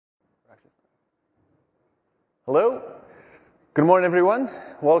Hello. Good morning, everyone.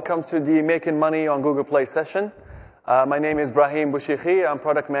 Welcome to the Making Money on Google Play session. My name is Brahim Bouchikhi. I'm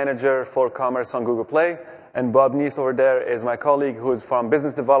product manager for commerce on Google Play. And Bob Neese over there is my colleague who is from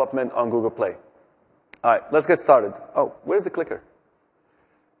business development on Google Play. All right, let's get started. Oh, where's the clicker?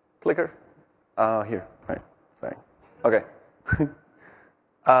 Clicker? Here. Right. Sorry. Okay.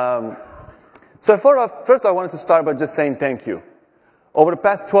 So first I wanted to start by just saying thank you. Over the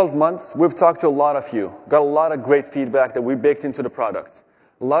past 12 months, we've talked to a lot of you, got a lot of great feedback that we baked into the product.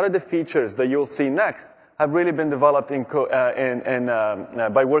 A lot of the features that you'll see next have really been developed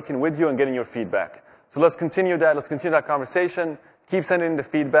by working with you and getting your feedback. So let's continue that. Let's continue that conversation. Keep sending the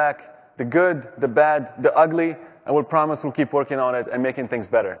feedback, the good, the bad, the ugly, and we'll promise we'll keep working on it and making things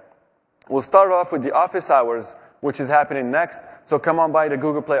better. We'll start off with the office hours, which is happening next. So come on by the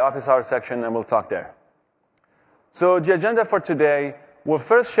Google Play office hours section and we'll talk there. So the agenda for today, we'll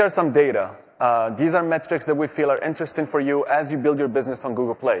first share some data. These are metrics that we feel are interesting for you as you build your business on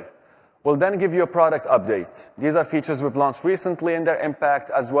Google Play. We'll then give you a product update. These are features we've launched recently and their impact,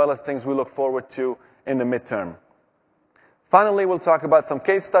 as well as things we look forward to in the midterm. Finally, we'll talk about some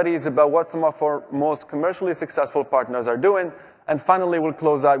case studies about what some of our most commercially successful partners are doing. And finally, we'll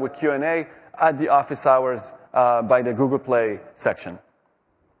close out with Q&A at the office hours by the Google Play section.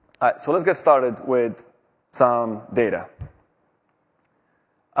 All right, so let's get started with some data.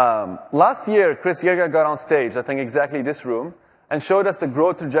 Last year, Chris Yerga got on stage, I think exactly this room, and showed us the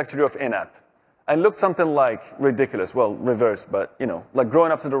growth trajectory of in-app. And looked something like ridiculous, well, reverse, but, like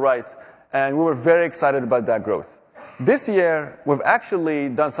growing up to the right. And we were very excited about that growth. This year, we've actually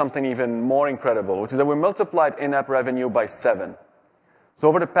done something even more incredible, which is that we multiplied in-app revenue by 7. So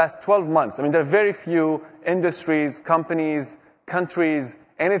over the past 12 months, there are very few industries, companies, countries,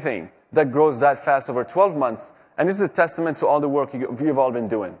 anything that grows that fast over 12 months. And this is a testament to all the work you've all been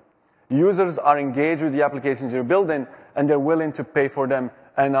doing. Users are engaged with the applications you're building, and they're willing to pay for them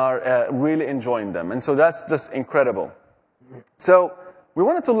and are really enjoying them. And so that's just incredible. So we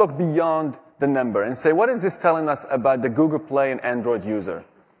wanted to look beyond the number and say, what is this telling us about the Google Play and Android user?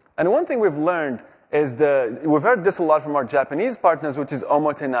 And one thing we've learned is we've heard this a lot from our Japanese partners, which is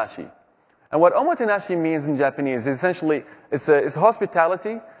omotenashi. And what omotenashi means in Japanese is essentially it's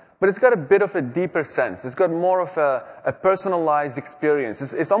hospitality, but it's got a bit of a deeper sense. It's got more of a personalized experience.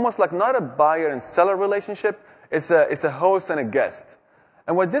 It's almost like not a buyer and seller relationship. It's a host and a guest.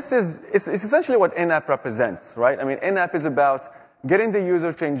 And what this is, it's essentially what in-app represents, right? In-app is about getting the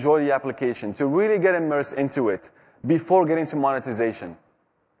user to enjoy the application, to really get immersed into it before getting to monetization.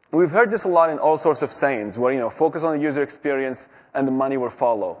 We've heard this a lot in all sorts of sayings where, focus on the user experience and the money will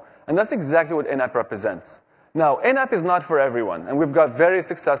follow. And that's exactly what in-app represents. Now, in-app is not for everyone, and we've got very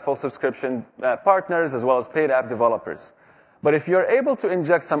successful subscription partners as well as paid app developers. But if you're able to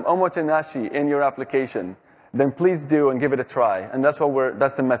inject some omotenashi in your application, then please do and give it a try. And that's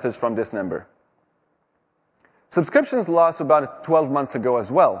the message from this number. Subscriptions launched about 12 months ago as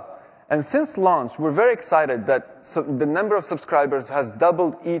well. And since launch, we're very excited that the number of subscribers has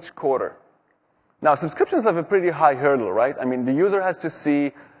doubled each quarter. Now, subscriptions have a pretty high hurdle, right? The user has to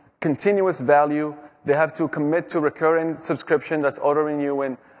see continuous value. They have to commit to recurring subscription that's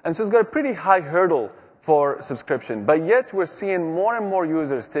auto-renewing. And so it's got a pretty high hurdle for subscription. But yet we're seeing more and more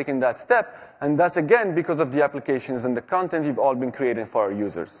users taking that step. And that's, again, because of the applications and the content you've all been creating for our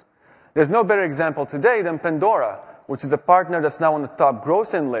users. There's no better example today than Pandora, which is a partner that's now on the top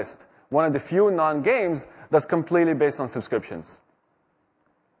grossing list, one of the few non-games that's completely based on subscriptions.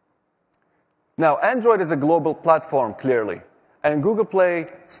 Now, Android is a global platform, clearly. And Google Play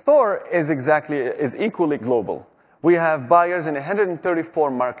Store is equally global. We have buyers in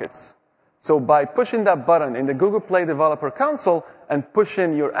 134 markets. So by pushing that button in the Google Play Developer Console and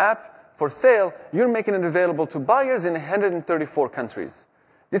pushing your app for sale, you're making it available to buyers in 134 countries.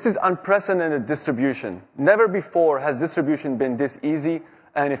 This is unprecedented distribution. Never before has distribution been this easy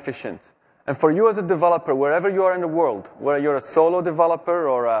and efficient. And for you as a developer, wherever you are in the world, whether you're a solo developer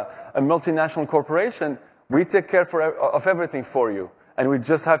or a multinational corporation, we take care of everything for you, and we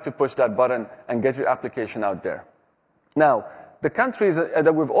just have to push that button and get your application out there. Now, the countries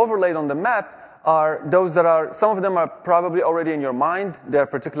that we've overlaid on the map are those some of them are probably already in your mind. They're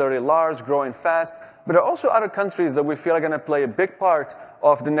particularly large, growing fast, but there are also other countries that we feel are going to play a big part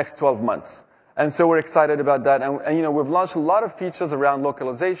of the next 12 months. And so we're excited about that. And we've launched a lot of features around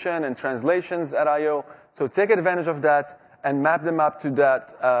localization and translations at I/O, so take advantage of that and map them up to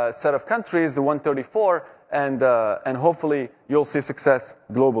that set of countries, the 134, and hopefully you'll see success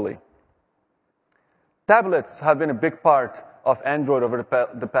globally. Tablets have been a big part of Android over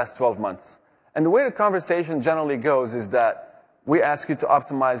the past 12 months. And the way the conversation generally goes is that we ask you to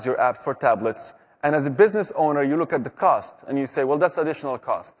optimize your apps for tablets, And as a business owner, you look at the cost, and you say, well, that's additional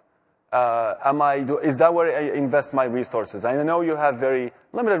cost. Is that where I invest my resources? I know you have very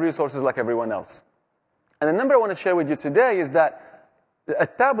limited resources like everyone else. And the number I want to share with you today is that a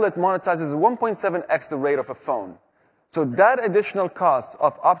tablet monetizes 1.7x the rate of a phone. So that additional cost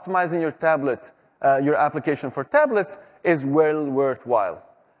of optimizing your tablet, your application for tablets, is well worthwhile.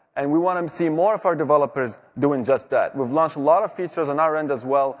 And we want to see more of our developers doing just that. We've launched a lot of features on our end as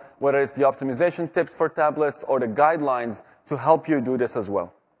well, whether it's the optimization tips for tablets or the guidelines to help you do this as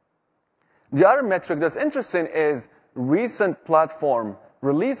well. The other metric that's interesting is recent platform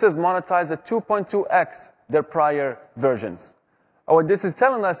releases monetize at 2.2x their prior versions. What this is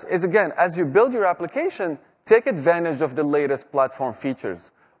telling us is, again, as you build your application, take advantage of the latest platform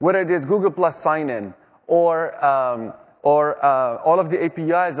features, whether it is Google Plus sign-in or all of the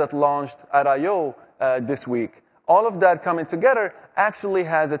APIs that launched at I/O this week. All of that coming together actually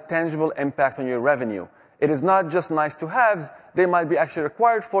has a tangible impact on your revenue. It is not just nice to haves, they might be actually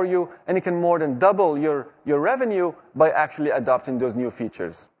required for you, and you can more than double your revenue by actually adopting those new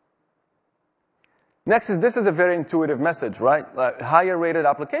features. Next this is a very intuitive message, right? Higher rated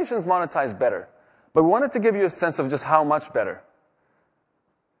applications monetize better. But we wanted to give you a sense of just how much better.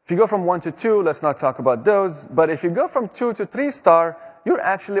 If you go from 1 to 2, let's not talk about those, but if you go from 2 to 3 star, you're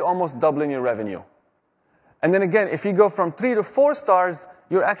actually almost doubling your revenue. And then again, if you go from 3 to 4 stars,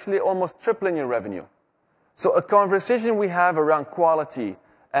 you're actually almost tripling your revenue. So a conversation we have around quality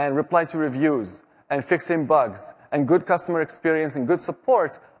and reply to reviews and fixing bugs and good customer experience and good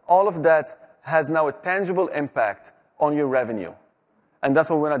support, all of that has now a tangible impact on your revenue. And that's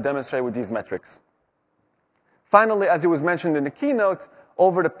what we're going to demonstrate with these metrics. Finally, as it was mentioned in the keynote,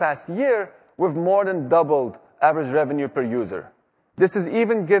 over the past year, we've more than doubled average revenue per user. This is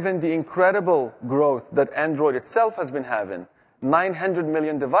even given the incredible growth that Android itself has been having. 900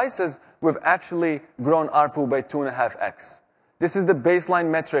 million devices, we've actually grown ARPU by 2.5x. This is the baseline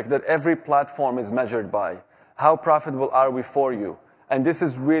metric that every platform is measured by. How profitable are we for you? And this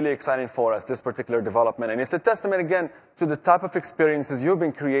is really exciting for us, this particular development. And it's a testament, again, to the type of experiences you've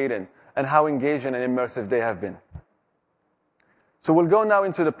been creating and how engaging and immersive they have been. So we'll go now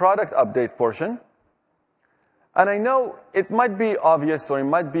into the product update portion. And I know it might be obvious or it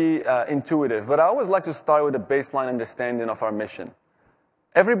might be intuitive, but I always like to start with a baseline understanding of our mission.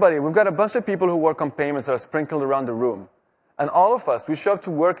 Everybody, we've got a bunch of people who work on payments that are sprinkled around the room. And all of us, we show up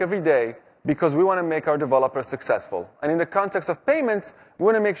to work every day because we want to make our developers successful. And in the context of payments, we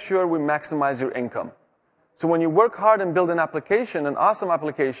want to make sure we maximize your income. So when you work hard and build an application, an awesome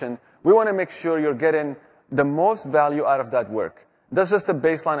application, we want to make sure you're getting the most value out of that work. That's just a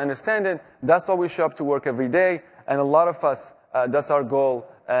baseline understanding. That's why we show up to work every day. And a lot of us, that's our goal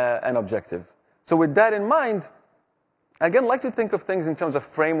and objective. So with that in mind, again, I like to think of things in terms of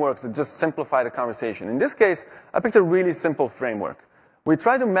frameworks that just simplify the conversation. In this case, I picked a really simple framework. We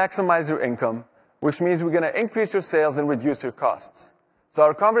try to maximize your income, which means we're going to increase your sales and reduce your costs. So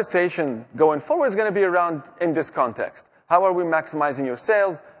our conversation going forward is going to be around in this context. How are we maximizing your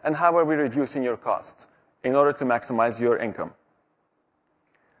sales, and how are we reducing your costs in order to maximize your income?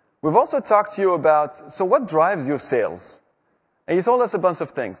 We've also talked to you about, so what drives your sales? And you told us a bunch of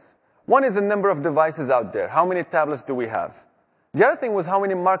things. One is the number of devices out there. How many tablets do we have? The other thing was how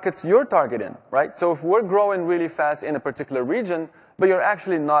many markets you're targeting, right? So if we're growing really fast in a particular region, but you're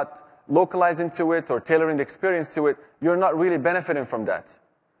actually not localizing to it or tailoring the experience to it, you're not really benefiting from that.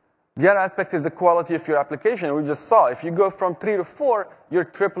 The other aspect is the quality of your application. We just saw, if you go from 3 to 4, you're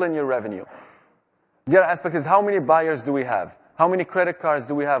tripling your revenue. The other aspect is how many buyers do we have? How many credit cards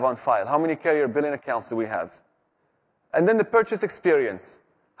do we have on file? How many carrier billing accounts do we have? And then the purchase experience.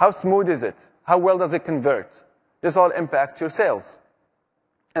 How smooth is it? How well does it convert? This all impacts your sales.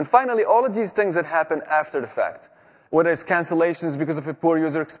 And finally, all of these things that happen after the fact, whether it's cancellations because of a poor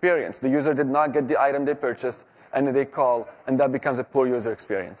user experience, the user did not get the item they purchased, and then they call, and that becomes a poor user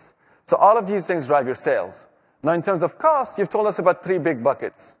experience. So all of these things drive your sales. Now, in terms of cost, you've told us about 3 big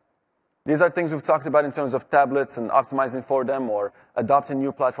buckets. These are things we've talked about in terms of tablets and optimizing for them or adopting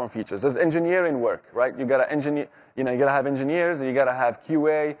new platform features. There's engineering work, right? You gotta have engineers, you gotta have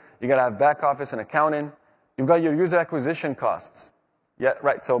QA, you gotta have back office and accounting. You've got your user acquisition costs. Yeah,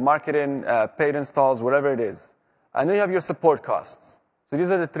 right. So marketing, paid installs, whatever it is. And then you have your support costs. So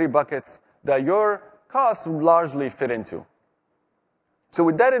these are the 3 buckets that your costs largely fit into. So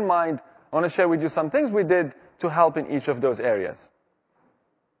with that in mind, I want to share with you some things we did to help in each of those areas.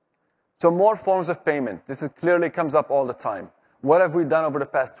 So more forms of payment. This clearly comes up all the time. What have we done over the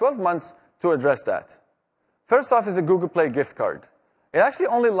past 12 months to address that? First off is the Google Play gift card. It actually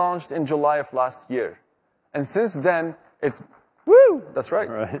only launched in July of last year. And since then, it's, woo, that's right.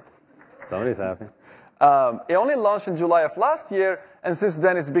 Right. Somebody's happy. It only launched in July of last year, and since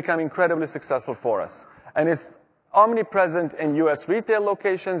then it's become incredibly successful for us. And it's omnipresent in US retail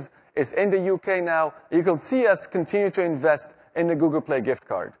locations. It's in the UK now. You can see us continue to invest in the Google Play gift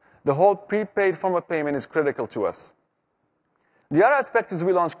card. The whole prepaid form of payment is critical to us. The other aspect is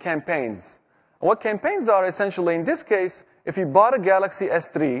we launch campaigns. And what campaigns are, essentially, in this case, if you bought a Galaxy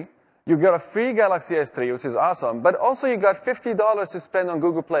S3, you got a free Galaxy S3, which is awesome, but also you got $50 to spend on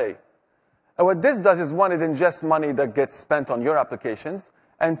Google Play. And what this does is, one, it ingests money that gets spent on your applications,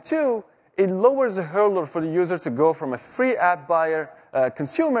 and two, it lowers the hurdle for the user to go from a free app buyer,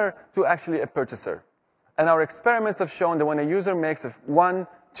 consumer, to actually a purchaser. And our experiments have shown that when a user makes 1,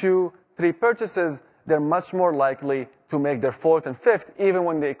 2, 3 purchases, they're much more likely to make their 4th and 5th, even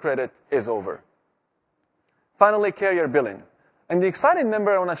when their credit is over. Finally, carrier billing. And the exciting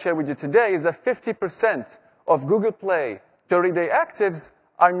number I want to share with you today is that 50% of Google Play 30-day actives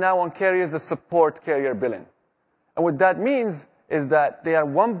are now on carriers that support carrier billing. And what that means is that they are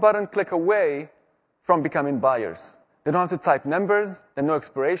one button click away from becoming buyers. They don't have to type numbers, there are no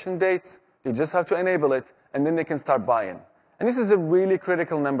expiration dates, they just have to enable it, and then they can start buying. And this is a really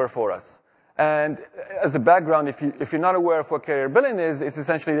critical number for us. And as a background, if you're not aware of what carrier billing is, it's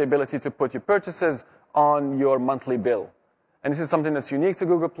essentially the ability to put your purchases on your monthly bill. And this is something that's unique to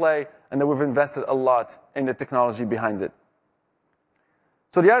Google Play, and that we've invested a lot in the technology behind it.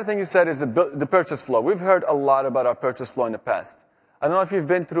 So the other thing you said is the purchase flow. We've heard a lot about our purchase flow in the past. I don't know if you've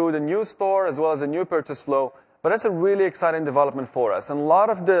been through the new store as well as the new purchase flow, but that's a really exciting development for us. And a lot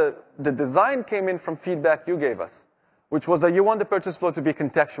of the design came in from feedback you gave us, which was that you want the purchase flow to be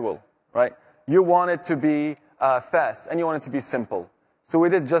contextual, right? You want it to be fast, and you want it to be simple. So we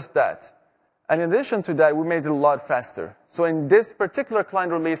did just that. And in addition to that, we made it a lot faster. So in this particular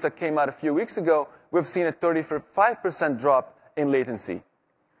client release that came out a few weeks ago, we've seen a 35% drop in latency.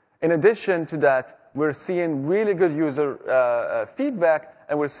 In addition to that, we're seeing really good user feedback,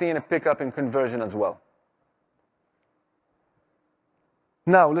 and we're seeing a pickup in conversion as well.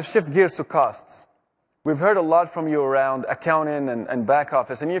 Now, let's shift gears to costs. We've heard a lot from you around accounting and back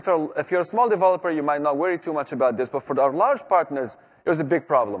office. And if you're a small developer, you might not worry too much about this. But for our large partners, it was a big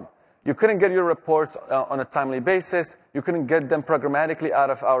problem. You couldn't get your reports on a timely basis. You couldn't get them programmatically out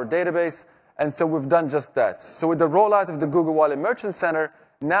of our database. And so we've done just that. So with the rollout of the Google Wallet Merchant Center,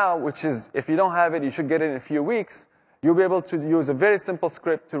 now, which is, if you don't have it, you should get it in a few weeks, you'll be able to use a very simple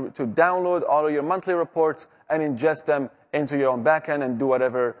script to download all of your monthly reports and ingest them into your own backend and do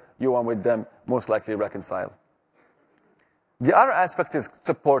whatever you want with them, most likely reconcile. The other aspect is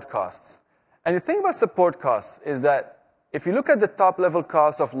support costs. And the thing about support costs is that if you look at the top-level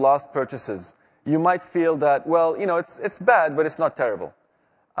cost of lost purchases, you might feel that, well, you know, it's bad, but it's not terrible.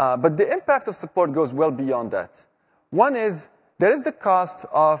 But the impact of support goes well beyond that. One is, there is the cost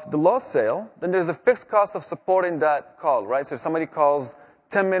of the lost sale, then there's a fixed cost of supporting that call, right? So if somebody calls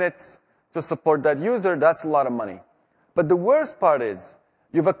 10 minutes to support that user, that's a lot of money. But the worst part is,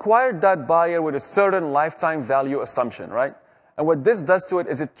 you've acquired that buyer with a certain lifetime value assumption, right? And what this does to it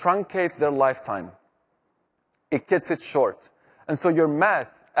is it truncates their lifetime. It gets it short. And so your math,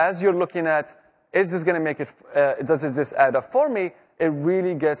 as you're looking at, is this going to make it, does it just add up for me? It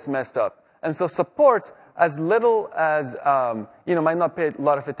really gets messed up. And so support, as little as, might not pay a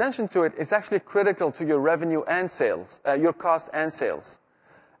lot of attention to it, is actually critical to your revenue and sales, your cost and sales.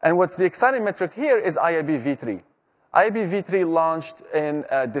 And what's the exciting metric here is IAB v3. IAB v3 launched in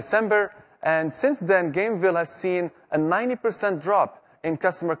December, and since then, Gameville has seen a 90% drop in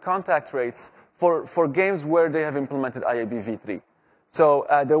customer contact rates for games where they have implemented IAB v3. So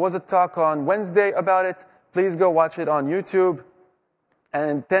there was a talk on Wednesday about it. Please go watch it on YouTube,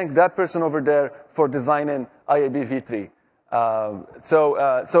 and thank that person over there for designing IAB v3.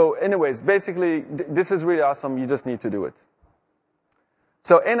 So anyways, basically, this is really awesome. You just need to do it.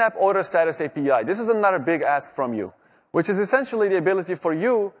 So in-app order status API. This is another big ask from you, which is essentially the ability for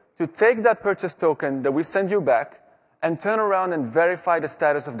you to take that purchase token that we send you back and turn around and verify the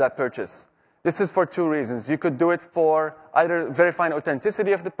status of that purchase. This is for two reasons. You could do it for either verifying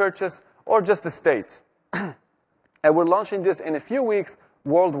authenticity of the purchase or just the state. And we're launching this in a few weeks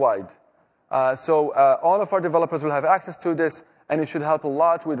worldwide. So all of our developers will have access to this, and it should help a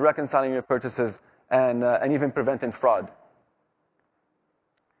lot with reconciling your purchases and even preventing fraud.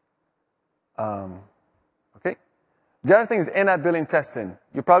 Okay. The other thing is in-app billing testing.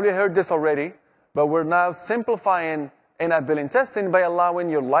 You probably heard this already, but we're now simplifying in-app billing testing by allowing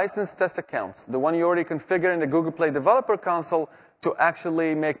your licensed test accounts, the one you already configure in the Google Play Developer Console, to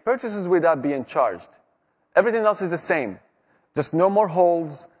actually make purchases without being charged. Everything else is the same. Just no more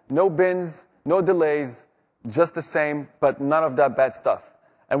holds, no bins, no delays, just the same, but none of that bad stuff.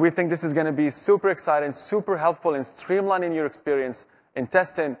 And we think this is going to be super exciting, super helpful in streamlining your experience in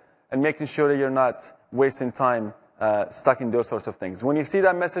testing and making sure that you're not wasting time stuck in those sorts of things. When you see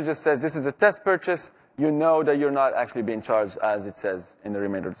that message that says this is a test purchase, you know that you're not actually being charged as it says in the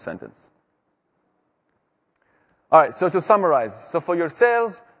remainder of the sentence. All right, so to summarize, so for your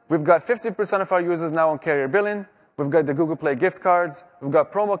sales, we've got 50% of our users now on carrier billing. We've got the Google Play gift cards. We've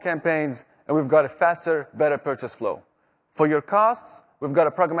got promo campaigns. And we've got a faster, better purchase flow. For your costs, we've got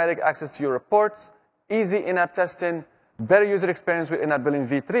a programmatic access to your reports, easy in-app testing, better user experience with in-app billing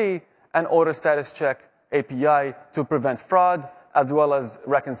v3, and order status check API to prevent fraud, as well as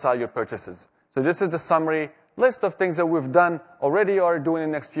reconcile your purchases. So this is the summary list of things that we've done already or are doing in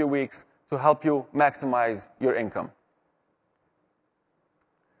the next few weeks to help you maximize your income.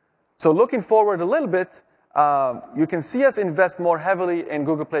 So looking forward a little bit, you can see us invest more heavily in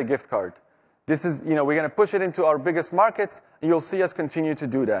Google Play gift card. This is, we're going to push it into our biggest markets, and you'll see us continue to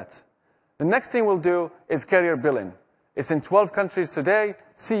do that. The next thing we'll do is carrier billing. It's in 12 countries today.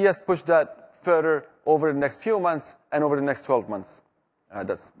 See us push that further over the next few months and over the next 12 months.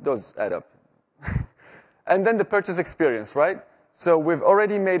 Those add up. And then the purchase experience, right? So we've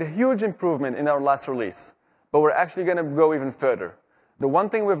already made a huge improvement in our last release, but we're actually going to go even further. The one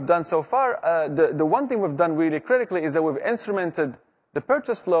thing we've done so far, the one thing we've done really critically is that we've instrumented the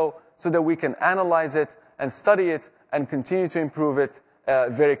purchase flow so that we can analyze it and study it and continue to improve it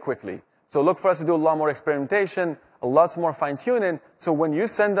very quickly. So look for us to do a lot more experimentation, a lot more fine-tuning, so when you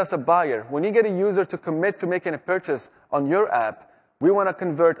send us a buyer, when you get a user to commit to making a purchase on your app, we want to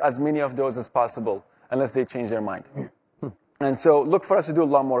convert as many of those as possible, unless they change their mind. And so look for us to do a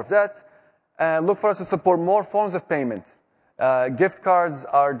lot more of that. And look for us to support more forms of payment. Gift cards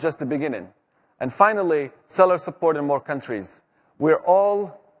are just the beginning. And finally, seller support in more countries. We're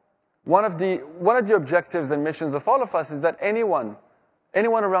all, one of the objectives and missions of all of us is that anyone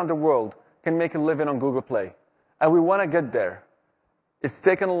around the world can make a living on Google Play. And we want to get there. It's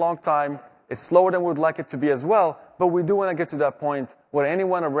taken a long time. It's slower than we would like it to be as well, but we do want to get to that point where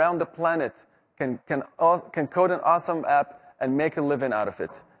anyone around the planet can code an awesome app and make a living out of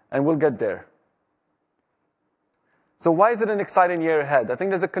it. And we'll get there. So why is it an exciting year ahead? I think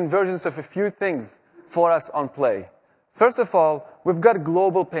there's a convergence of a few things for us on Play. First of all, we've got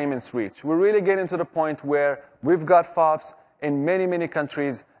global payments reach. We're really getting to the point where we've got FOPs in many, many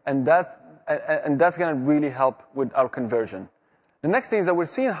countries, and that's going to really help with our conversion. The next thing is that we're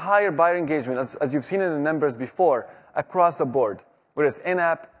seeing higher buyer engagement, as you've seen in the numbers before, across the board. Whether it's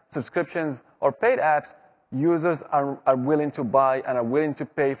in-app, subscriptions, or paid apps, users are willing to buy and are willing to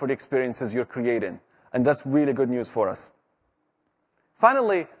pay for the experiences you're creating. And that's really good news for us.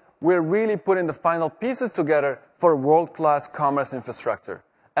 Finally, we're really putting the final pieces together for world-class commerce infrastructure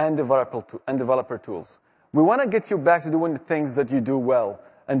and developer tools. We want to get you back to doing the things that you do well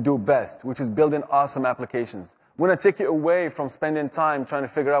and do best, which is building awesome applications. We want to take you away from spending time trying to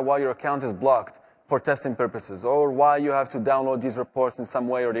figure out why your account is blocked for testing purposes or why you have to download these reports in some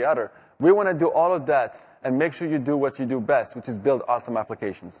way or the other. We want to do all of that and make sure you do what you do best, which is build awesome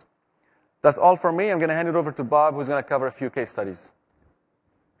applications. That's all for me. I'm going to hand it over to Bob, who's going to cover a few case studies.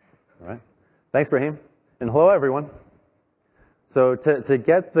 All right. Thanks, Brahim. And hello, everyone. So to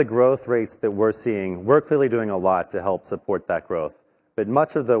get the growth rates that we're seeing, we're clearly doing a lot to help support that growth. But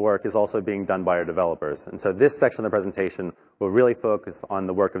much of the work is also being done by our developers. And so this section of the presentation will really focus on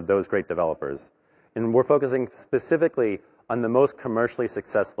the work of those great developers. And we're focusing specifically on the most commercially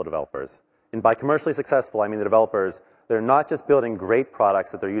successful developers. And by commercially successful, I mean the developers that are not just building great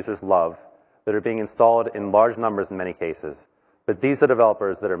products that their users love, that are being installed in large numbers in many cases, but these are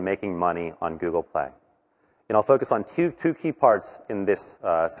developers that are making money on Google Play. And I'll focus on two key parts in this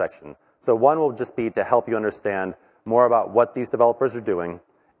section. So one will just be to help you understand more about what these developers are doing,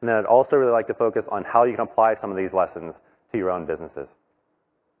 and then I'd also really like to focus on how you can apply some of these lessons to your own businesses.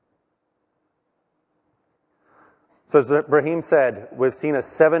 So as Brahim said, we've seen a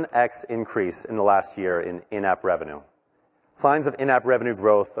 7x increase in the last year in in-app revenue. Signs of in-app revenue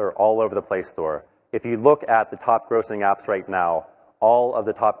growth are all over the Play Store. If you look at the top grossing apps right now, all of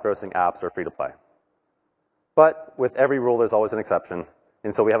the top grossing apps are free to play. But with every rule, there's always an exception.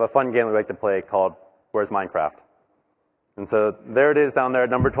 And so we have a fun game we like to play called Where's Minecraft? And so there it is down there at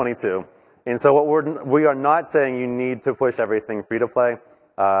number 22. And so we are not saying you need to push everything free to play.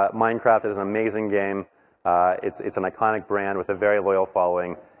 Minecraft is an amazing game. It's an iconic brand with a very loyal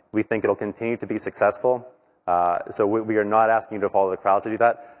following. We think it'll continue to be successful. So we are not asking you to follow the crowd to do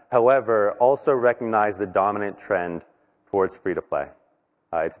that. However, also recognize the dominant trend towards free to play.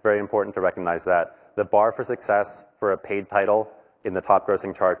 It's very important to recognize that. The bar for success for a paid title in the top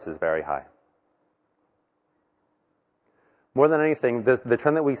grossing charts is very high. More than anything, the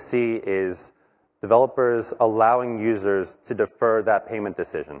trend that we see is developers allowing users to defer that payment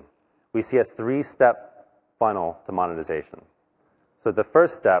decision. We see a 3-step funnel to monetization. So the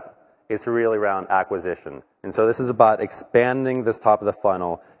first step is really around acquisition. And so this is about expanding this top of the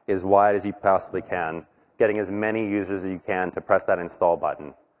funnel as wide as you possibly can, getting as many users as you can to press that install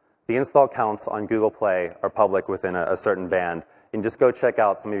button. The install counts on Google Play are public within a certain band. And just go check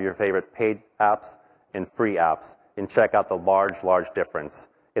out some of your favorite paid apps and free apps and check out the large difference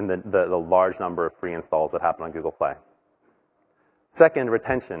in the large number of free installs that happen on Google Play. Second,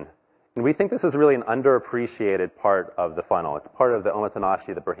 retention. And we think this is really an underappreciated part of the funnel. It's part of the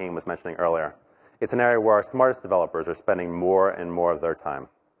omotenashi that Brahim was mentioning earlier. It's an area where our smartest developers are spending more and more of their time.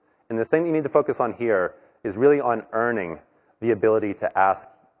 And the thing you need to focus on here is really on earning the ability to ask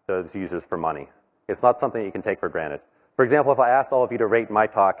those users for money. It's not something you can take for granted. For example, if I asked all of you to rate my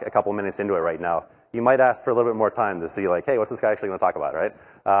talk a couple minutes into it right now, you might ask for a little bit more time to see, like, hey, what's this guy actually going to talk about, right?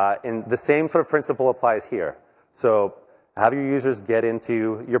 And the same sort of principle applies here. So have your users get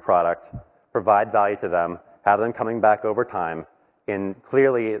into your product, provide value to them, have them coming back over time, and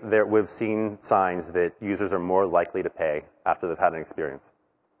clearly we've seen signs that users are more likely to pay after they've had an experience.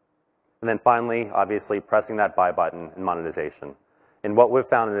 And then finally, obviously, pressing that buy button in monetization. And what we've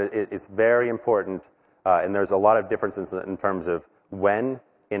found is very important, and there's a lot of differences in terms of when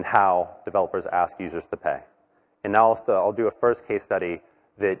and how developers ask users to pay. And now I'll do a first case study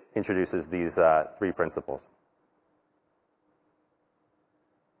that introduces these 3 principles.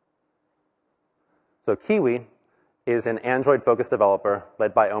 So Kiwi is an Android-focused developer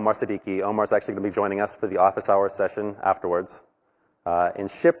led by Omar Siddiqui. Omar's actually going to be joining us for the office hours session afterwards. And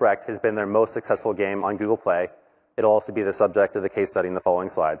Shipwrecked has been their most successful game on Google Play. It'll also be the subject of the case study in the following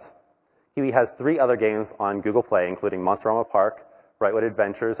slides. Kiwi has 3 other games on Google Play, including Monsterama Park, Brightwood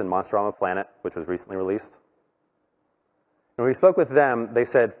Adventures, and Monsterama Planet, which was recently released. When we spoke with them, they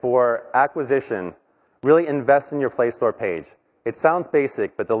said for acquisition, really invest in your Play Store page. It sounds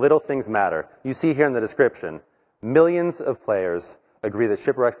basic, but the little things matter. You see here in the description, millions of players agree that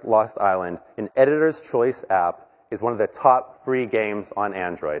Shipwrecked Lost Island, an editor's choice app, is one of the top free games on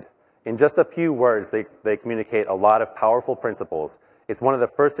Android. In just a few words, they communicate a lot of powerful principles. It's one of the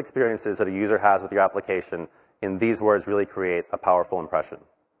first experiences that a user has with your application, and these words really create a powerful impression.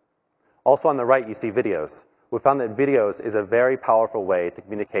 Also on the right, you see videos. We found that videos is a very powerful way to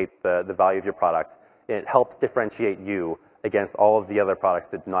communicate the value of your product, and it helps differentiate you against all of the other products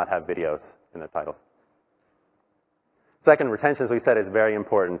that do not have videos in their titles. Second, retention, as we said, is very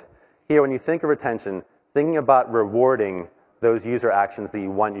important. Here, when you think of retention, thinking about rewarding those user actions that you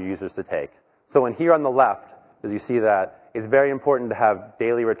want your users to take. So in here on the left, as you see that, it's very important to have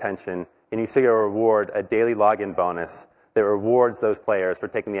daily retention, and you see a reward, a daily login bonus that rewards those players for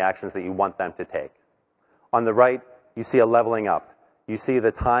taking the actions that you want them to take. On the right, you see a leveling up. You see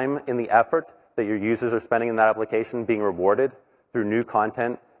the time and the effort that your users are spending in that application being rewarded through new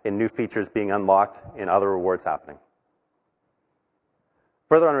content and new features being unlocked and other rewards happening.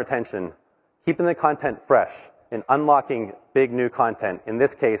 Further on retention, keeping the content fresh and unlocking big new content, in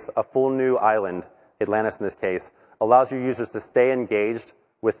this case, a full new island, Atlantis in this case, allows your users to stay engaged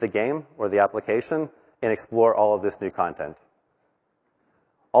with the game or the application and explore all of this new content.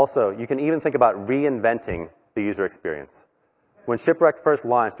 Also, you can even think about reinventing the user experience. When Shipwrecked first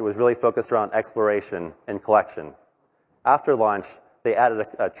launched, it was really focused around exploration and collection. After launch, they added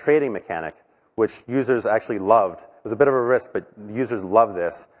a trading mechanic, which users actually loved. It was a bit of a risk, but users love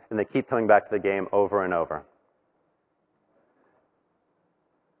this, and they keep coming back to the game over and over.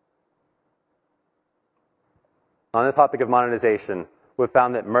 On the topic of monetization, we've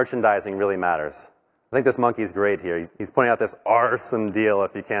found that merchandising really matters. I think this monkey's great here. He's pointing out this awesome deal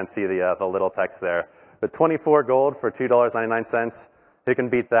if you can't see the little text there. But 24 gold for $2.99, who can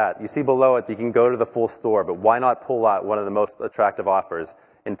beat that? You see below it, you can go to the full store, but why not pull out one of the most attractive offers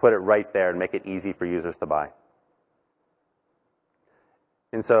and put it right there and make it easy for users to buy?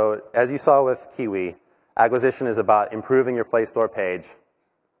 And so, as you saw with Kiwi, acquisition is about improving your Play Store page.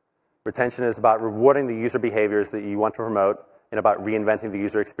 Retention is about rewarding the user behaviors that you want to promote and about reinventing the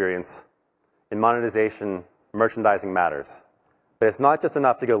user experience. In monetization, merchandising matters. But it's not just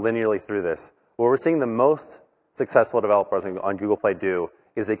enough to go linearly through this. What we're seeing the most successful developers on Google Play do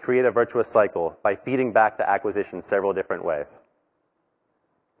is they create a virtuous cycle by feeding back to acquisition several different ways.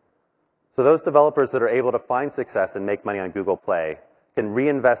 So those developers that are able to find success and make money on Google Play can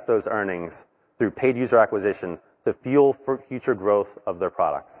reinvest those earnings through paid user acquisition to fuel future growth of their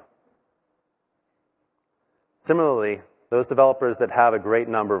products. Similarly, those developers that have a great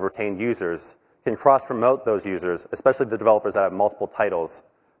number of retained users can cross-promote those users, especially the developers that have multiple titles,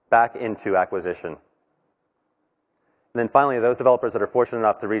 back into acquisition. And then finally, those developers that are fortunate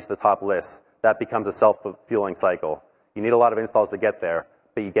enough to reach the top lists, that becomes a self-fueling cycle. You need a lot of installs to get there,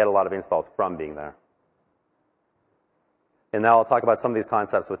 but you get a lot of installs from being there. And now I'll talk about some of these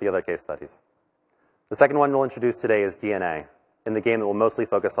concepts with the other case studies. The second one we'll introduce today is DNA, and the game that we'll mostly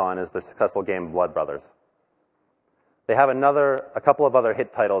focus on is the successful game Blood Brothers. They have a couple of other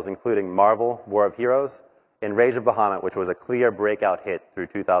hit titles, including Marvel, War of Heroes, and Rage of Bahamut, which was a clear breakout hit through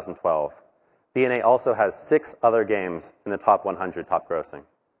 2012. DNA also has 6 other games in the top 100 top grossing.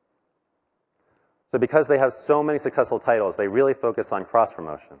 So because they have so many successful titles, they really focus on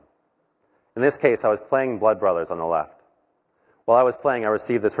cross-promotion. In this case, I was playing Blood Brothers on the left. While I was playing, I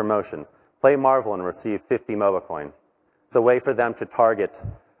received this promotion. Play Marvel and receive 50 MOBA coin. It's a way for them to target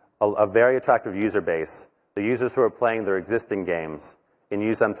a very attractive user base, the users who are playing their existing games, and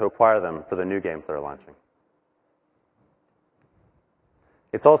use them to acquire them for the new games they're launching.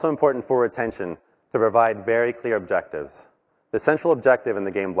 It's also important for retention to provide very clear objectives. The central objective in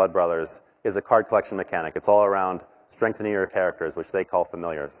the game Blood Brothers is a card collection mechanic. It's all around strengthening your characters, which they call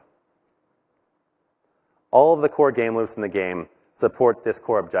familiars. All of the core game loops in the game support this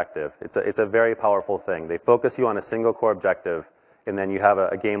core objective. It's a very powerful thing. They focus you on a single core objective, and then you have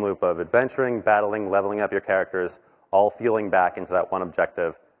a game loop of adventuring, battling, leveling up your characters, all fueling back into that one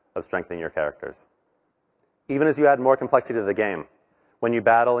objective of strengthening your characters. Even as you add more complexity to the game, when you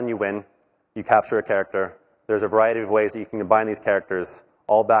battle and you win, you capture a character, there's a variety of ways that you can combine these characters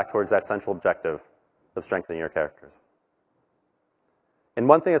all back towards that central objective of strengthening your characters. And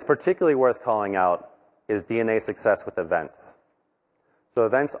one thing that's particularly worth calling out is DNA's success with events. So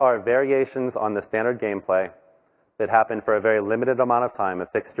events are variations on the standard gameplay that happen for a very limited amount of time, a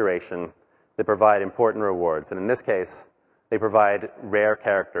fixed duration, that provide important rewards. And in this case, they provide rare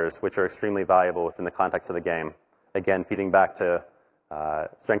characters, which are extremely valuable within the context of the game. Again, feeding back to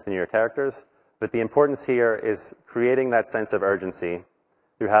strengthening your characters. But the importance here is creating that sense of urgency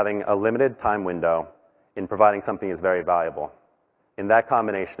through having a limited time window in providing something that's very valuable. And that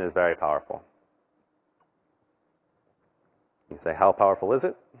combination is very powerful. You say, how powerful is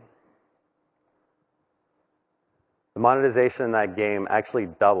it? The monetization in that game actually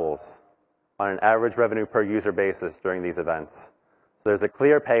doubles on an average revenue per user basis during these events. So there's a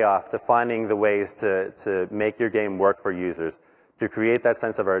clear payoff to finding the ways to make your game work for users, to create that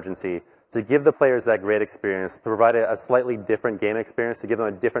sense of urgency, to give the players that great experience, to provide a slightly different game experience, to give them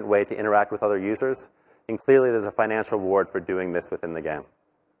a different way to interact with other users. And clearly there's a financial reward for doing this within the game.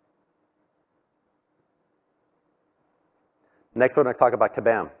 Next, we're going to talk about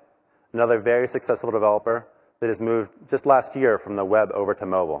Kabam, another very successful developer that has moved just last year from the web over to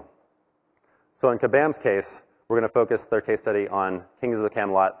mobile. So in Kabam's case, we're going to focus their case study on Kings of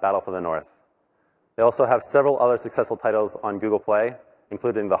Camelot, Battle for the North. They also have several other successful titles on Google Play,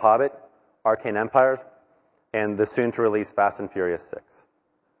 including The Hobbit, Arcane Empires, and the soon-to-release Fast and Furious 6.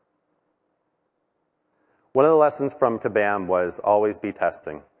 One of the lessons from Kabam was always be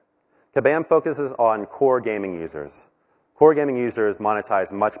testing. Kabam focuses on core gaming users. Core gaming users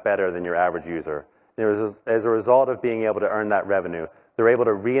monetize much better than your average user. As a result of being able to earn that revenue, they're able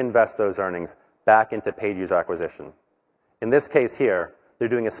to reinvest those earnings back into paid user acquisition. In this case here, they're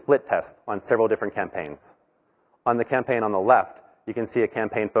doing a split test on several different campaigns. On the campaign on the left, you can see a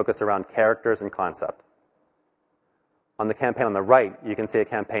campaign focused around characters and concept. On the campaign on the right, you can see a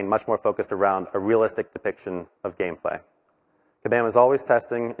campaign much more focused around a realistic depiction of gameplay. Kabam is always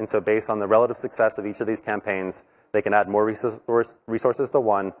testing, and so based on the relative success of each of these campaigns, they can add more resources to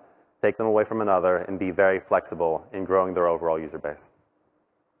one, take them away from another, and be very flexible in growing their overall user base.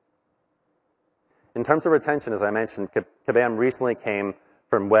 In terms of retention, as I mentioned, Kabam recently came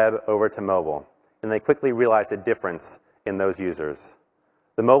from web over to mobile, and they quickly realized a difference in those users.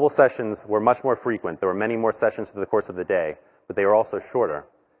 The mobile sessions were much more frequent. There were many more sessions through the course of the day, but they were also shorter.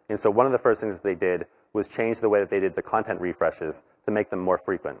 And so one of the first things that they did was change the way that they did the content refreshes to make them more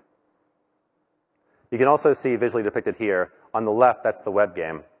frequent. You can also see visually depicted here, on the left, that's the web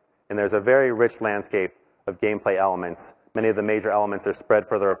game. And there's a very rich landscape of gameplay elements. Many of the major elements are spread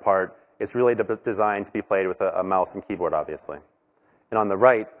further apart. It's really designed to be played with a mouse and keyboard, obviously. And on the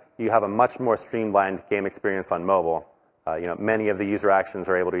right, you have a much more streamlined game experience on mobile. Many of the user actions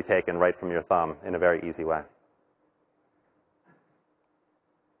are able to be taken right from your thumb in a very easy way.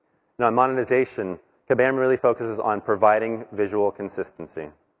 Now, on monetization, Kabam really focuses on providing visual consistency.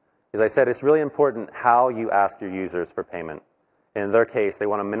 As I said, it's really important how you ask your users for payment. And in their case, they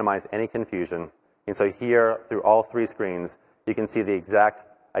want to minimize any confusion. And so here, through all 3 screens, you can see the exact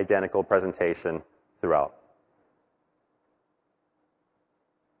identical presentation throughout.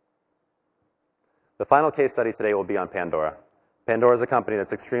 The final case study today will be on Pandora. Pandora is a company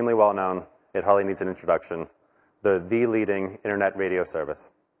that's extremely well known. It hardly needs an introduction. They're the leading internet radio service.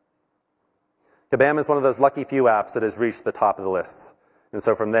 Kabam is one of those lucky few apps that has reached the top of the lists. And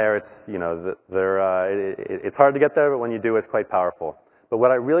so from there, it's, it's hard to get there, but when you do, it's quite powerful. But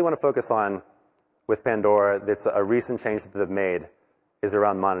what I really want to focus on with Pandora, that's a recent change that they've made, is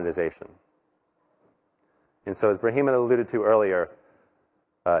around monetization. And so as Brahim had alluded to earlier,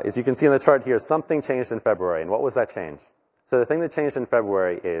 as you can see in the chart here, something changed in February. And what was that change? So the thing that changed in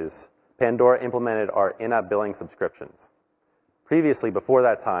February is Pandora implemented our in-app billing subscriptions. Previously, before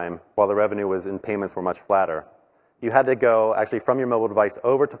that time, while the revenue was in payments were much flatter, you had to go actually from your mobile device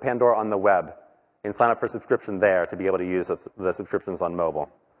over to Pandora on the web and sign up for a subscription there to be able to use the subscriptions on mobile.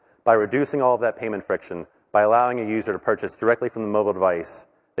 By reducing all of that payment friction, by allowing a user to purchase directly from the mobile device,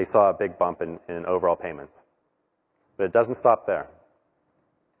 they saw a big bump in overall payments. But it doesn't stop there.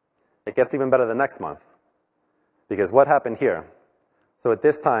 It gets even better the next month. Because what happened here? So at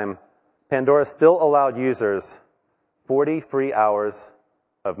this time, Pandora still allowed users 40 free hours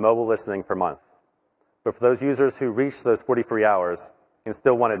of mobile listening per month. But for those users who reached those 40 free hours and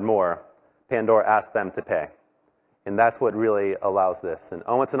still wanted more, Pandora asked them to pay. And that's what really allows this. And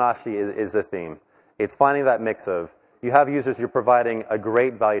Omotenashi is the theme. It's finding that mix of, you have users, you're providing a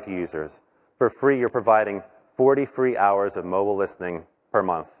great value to users. For free, you're providing 40 free hours of mobile listening per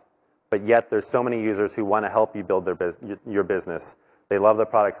month. But yet, there's so many users who want to help you build your business. They love the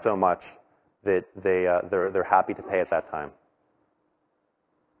product so much that they're happy to pay at that time.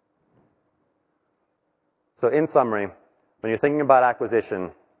 So in summary, when you're thinking about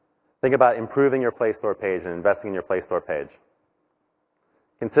acquisition, think about improving your Play Store page and investing in your Play Store page.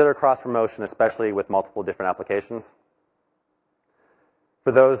 Consider cross-promotion, especially with multiple different applications.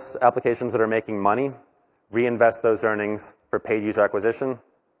 For those applications that are making money, reinvest those earnings for paid user acquisition.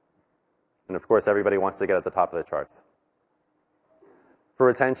 And of course, everybody wants to get at the top of the charts. For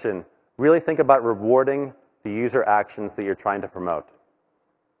retention, really think about rewarding the user actions that you're trying to promote.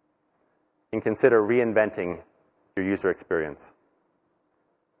 And consider reinventing your user experience.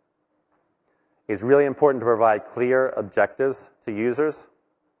 It's really important to provide clear objectives to users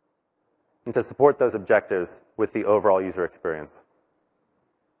and to support those objectives with the overall user experience.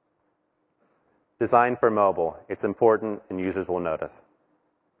 Design for mobile. It's important and users will notice.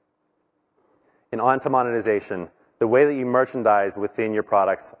 And on to monetization. The way that you merchandise within your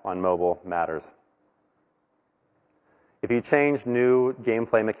products on mobile matters. If you change new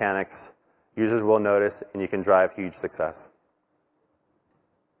gameplay mechanics, users will notice and you can drive huge success.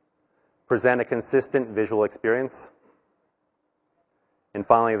 Present a consistent visual experience. And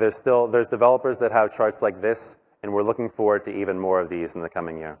finally, there's developers that have charts like this, and we're looking forward to even more of these in the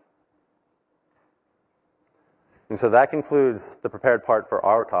coming year. And so that concludes the prepared part for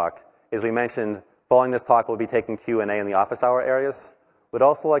our talk. As we mentioned, following this talk, we'll be taking Q&A in the office hour areas. We'd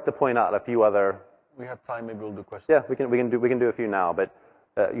also like to point out a few other... We have time, maybe we'll do questions. Yeah, we can do a few now, but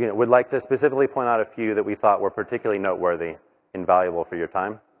we'd like to specifically point out a few that we thought were particularly noteworthy and valuable for your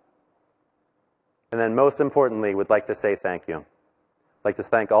time. And then most importantly, we'd like to say thank you. I'd like to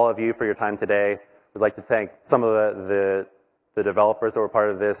thank all of you for your time today. We'd like to thank some of the developers that were part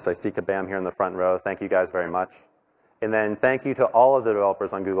of this. I see Kabam here in the front row. Thank you guys very much. And then thank you to all of the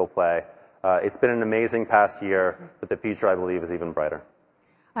developers on Google Play. It's been an amazing past year, but the future, I believe, is even brighter.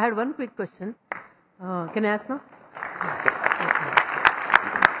 I had one quick question. Can I ask now?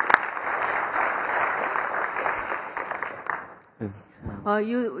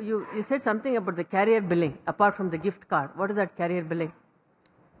 You said something about the carrier billing, apart from the gift card. What is that carrier billing?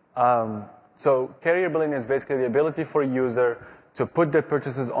 So carrier billing is basically the ability for a user to put their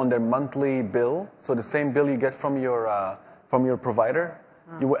purchases on their monthly bill. So the same bill you get from your provider,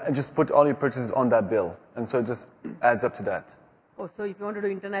 you just put all your purchases on that bill. And so it just adds up to that. Oh, so if you want to do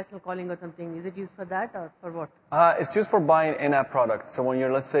international calling or something, is it used for that or for what? It's used for buying in-app products. So when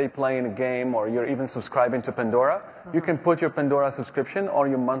you're, let's say, playing a game or you're even subscribing to Pandora, you can put your Pandora subscription on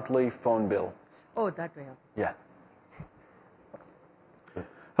your monthly phone bill. Oh, that way. Yeah.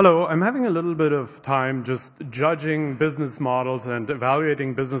 Hello, I'm having a little bit of time just judging business models and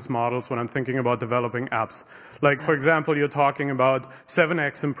evaluating business models when I'm thinking about developing apps. Like, for example, you're talking about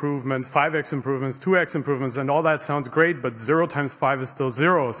 7x improvements, 5x improvements, 2x improvements, and all that sounds great, but 0 times 5 is still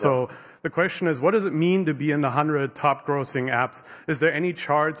 0. So the question is, what does it mean to be in the 100 top grossing apps? Is there any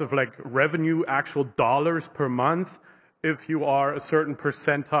charts of like revenue, actual dollars per month, if you are a certain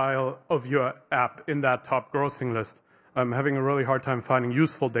percentile of your app in that top grossing list? I'm having a really hard time finding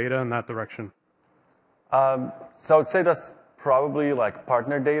useful data in that direction. So I would say that's probably like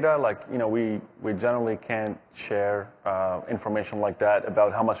partner data. Like, we generally can't share information like that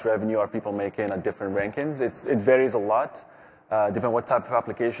about how much revenue are people making at different rankings. It varies a lot. depending on what type of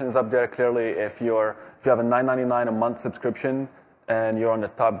application is up there. Clearly, if you have a $9.99 a month subscription and you're on the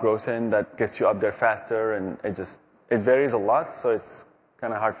top grossing, that gets you up there faster, and it varies a lot. So it's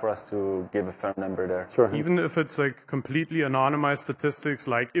kind of hard for us to give a firm number there. Sure. Even if it's like completely anonymized statistics,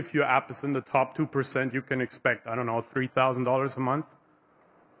 like if your app is in the top 2%, you can expect, I don't know, $3,000 a month.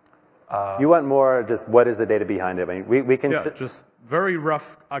 You want more just what is the data behind it? I mean, we can... Yeah, just very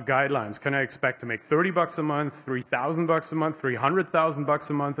rough guidelines. Can I expect to make $30 a month, $3,000 a month, $300,000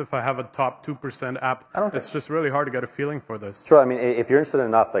 a month if I have a top 2% app? It's just really hard to get a feeling for this. Sure. I mean, if you're interested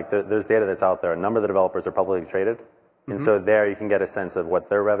enough, like there's data that's out there. A number of the developers are publicly traded. And so there you can get a sense of what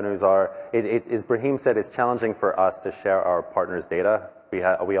their revenues are. As Brahim said, it's challenging for us to share our partners' data.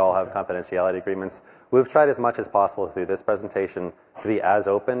 We all have confidentiality agreements. We've tried as much as possible through this presentation to be as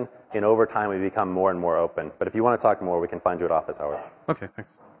open, and over time we become more and more open. But if you want to talk more, we can find you at office hours. Okay,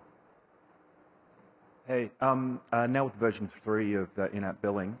 thanks. Hey, now with version 3 of the in-app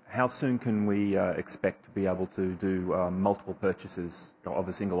billing, how soon can we expect to be able to do multiple purchases of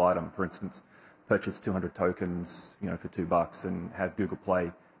a single item? For instance, purchase 200 tokens, for $2 and have Google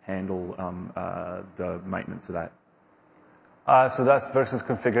Play handle the maintenance of that. So that's versus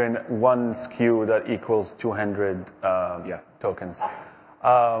configuring one SKU that equals 200 tokens.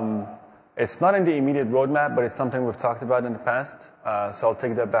 It's not in the immediate roadmap, but it's something we've talked about in the past. So I'll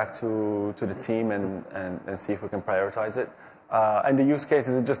take that back to the team and see if we can prioritize it. And the use case,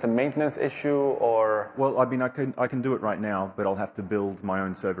 is it just a maintenance issue or? Well, I mean, I can do it right now, but I'll have to build my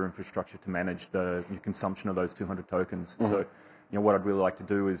own server infrastructure to manage the consumption of those 200 tokens. So, what I'd really like to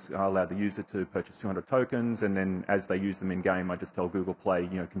do is allow the user to purchase 200 tokens, and then as they use them in game, I just tell Google Play,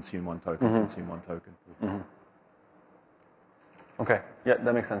 consume one token, consume one token. Okay, yeah,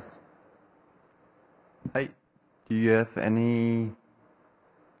 that makes sense. Hey, do you have any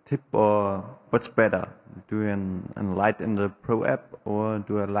tip or what's better? Do a light in the Pro app or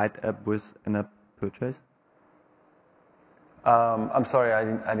do a light app with an app purchase? I'm sorry,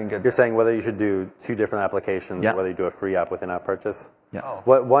 I didn't get. You're saying whether you should do two different applications or whether you do a free app with in-app purchase? Yeah.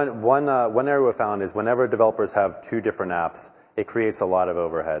 Oh. One area we found is whenever developers have two different apps, it creates a lot of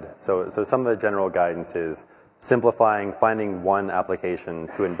overhead. So some of the general guidance is simplifying, finding one application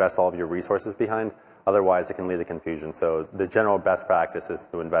to invest all of your resources behind. Otherwise, it can lead to confusion. So the general best practice is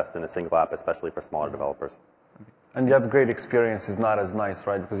to invest in a single app, especially for smaller developers. And the upgrade experience is not as nice,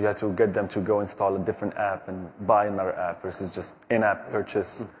 right? Because you have to get them to go install a different app and buy another app versus just in-app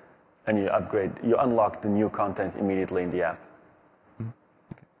purchase and you upgrade. You unlock the new content immediately in the app. Okay,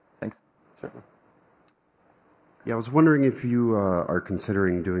 thanks. Sure. Yeah, I was wondering if you are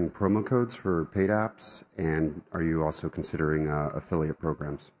considering doing promo codes for paid apps, and are you also considering affiliate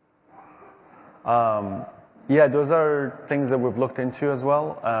programs? Yeah, those are things that we've looked into as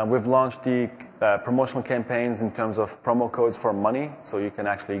well. We've launched the promotional campaigns in terms of promo codes for money, so you can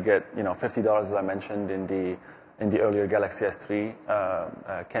actually get $50 as I mentioned in the earlier Galaxy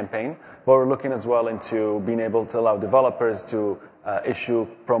S3 campaign. But we're looking as well into being able to allow developers to issue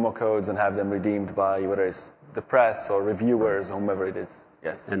promo codes and have them redeemed by whether it's the press or reviewers, or whomever it is.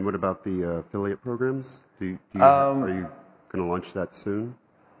 Yes. And what about the affiliate programs? Are you going to launch that soon?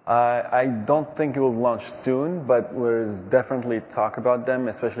 I don't think it will launch soon, but there's definitely talk about them,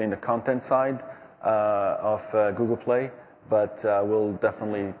 especially in the content side of Google Play. But we'll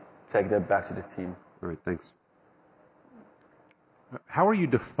definitely take that back to the team. All right, thanks. How are you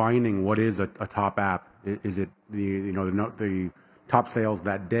defining what is a top app? Is it the top sales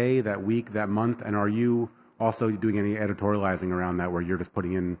that day, that week, that month? And are you also doing any editorializing around that, where you're just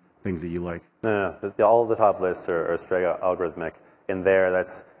putting in things that you like? No. All of the top lists are straight algorithmic. In there,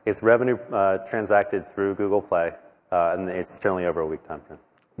 it's revenue transacted through Google Play, and it's generally over a week time frame.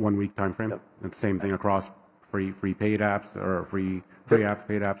 1 week time frame. Yep. The same thing across free paid apps or free apps,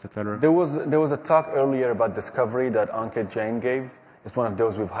 paid apps, etc. There was a talk earlier about discovery that Ankit Jain gave. It's one of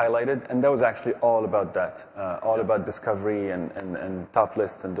those we've highlighted, and that was actually all about that, all about discovery and top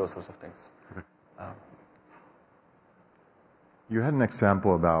lists and those sorts of things. Okay. You had an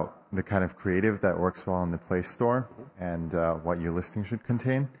example about the kind of creative that works well in the Play Store and what your listing should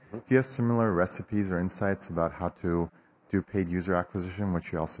contain. Do you have similar recipes or insights about how to do paid user acquisition,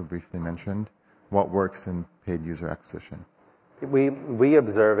 which you also briefly mentioned? What works in paid user acquisition? We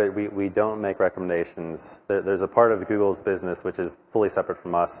observe it. We don't make recommendations. There's a part of Google's business which is fully separate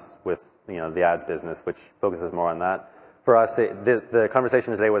from us, with the ads business, which focuses more on that. For us, the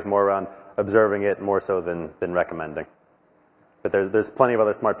conversation today was more around observing it more so than recommending. But there's plenty of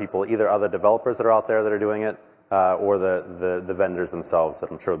other smart people, either other developers that are out there that are doing it, or the vendors themselves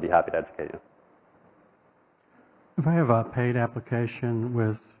that I'm sure would be happy to educate you. If I have a paid application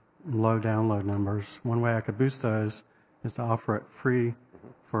with low download numbers, one way I could boost those is to offer it free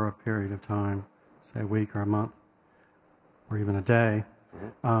for a period of time, say a week or a month, or even a day.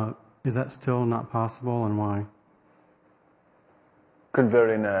 Is that still not possible, and why?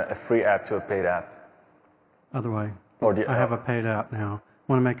 Converting a free app to a paid app. Other way. Or the, I have a paid app now.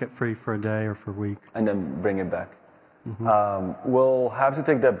 Want to make it free for a day or for a week. And then bring it back. We'll have to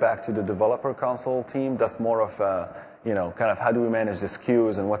take that back to the developer console team. That's more of a, kind of how do we manage the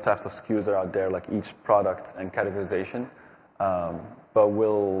SKUs and what types of SKUs are out there, like each product and categorization. But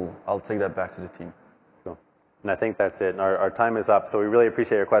I'll take that back to the team. Cool. And I think that's it. Our time is up, so we really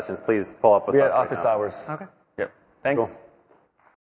appreciate your questions. Please follow up with us. We had office hours. Okay. Yep. Thanks. Cool.